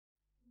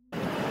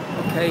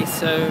Okay,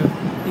 so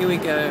here we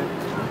go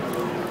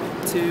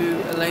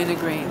to Elena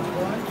Green,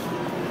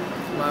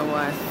 my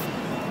wife.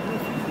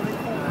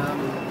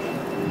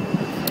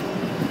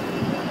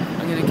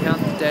 I'm going to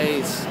count the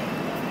days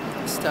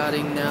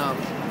starting now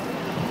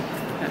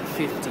at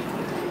 50.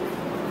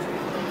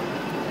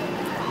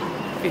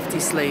 50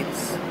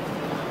 sleeps.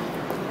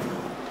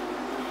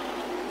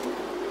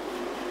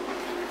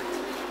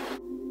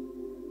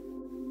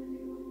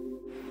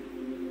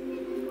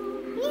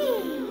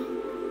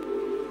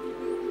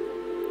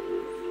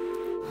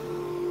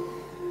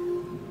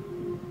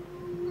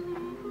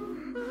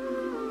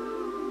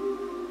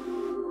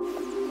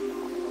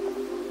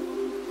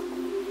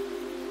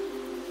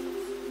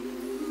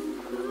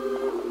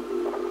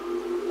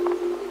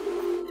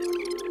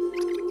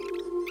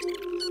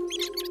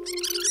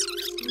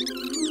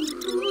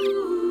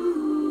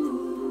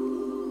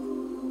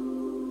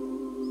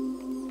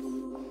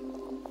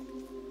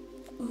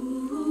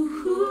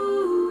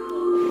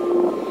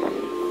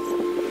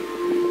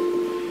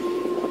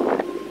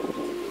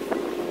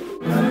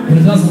 But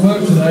it doesn't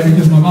work today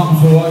because my mum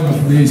flew over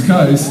from the East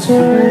Coast.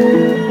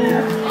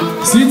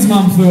 Syd's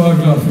mum flew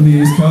over from the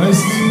East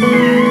Coast.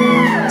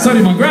 So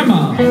did my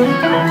grandma.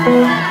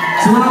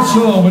 So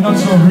we're not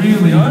sure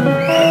really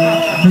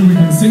who we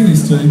can sing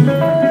this to.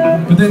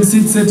 But then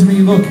Syd said to me,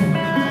 look,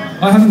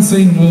 I haven't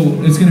seen,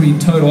 well, it's going to be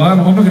total. I'm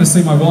not going to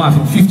see my wife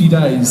in 50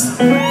 days.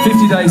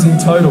 50 days in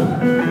total.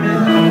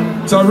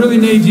 So I really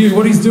need you.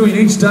 What he's doing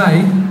each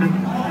day,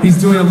 he's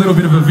doing a little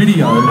bit of a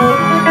video.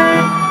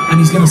 And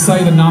he's going to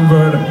say the number.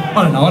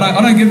 I don't know,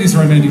 I don't get this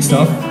romantic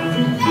stuff.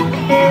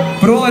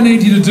 But all I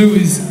need you to do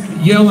is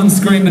yell and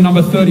scream the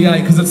number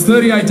 38, because it's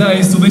 38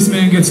 days till this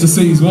man gets to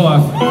see his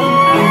wife.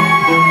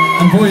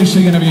 And boy, is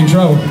she going to be in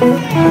trouble.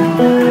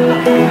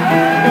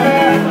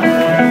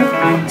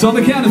 So on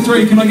the count of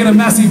 3, can I get a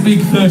massive big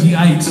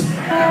 38?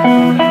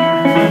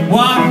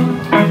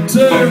 1, 2,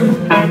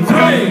 3.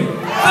 38!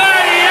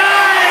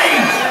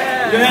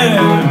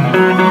 Yeah!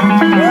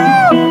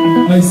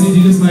 Hey Syd,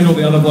 you just made all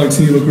the other blokes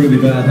here look really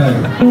bad, hey?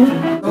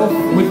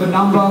 With the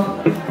number,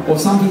 or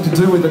something to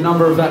do with the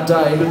number of that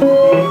day.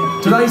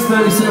 Today's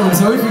 37,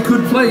 so if you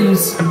could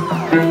please,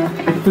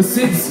 for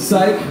Syd's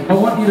sake, I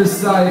want you to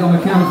say on the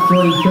count of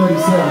 3,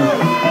 37.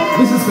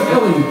 This is for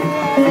Ellie.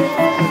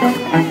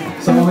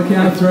 So on the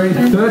count of 3,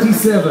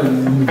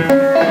 37.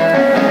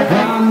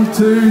 1,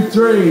 2,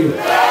 3.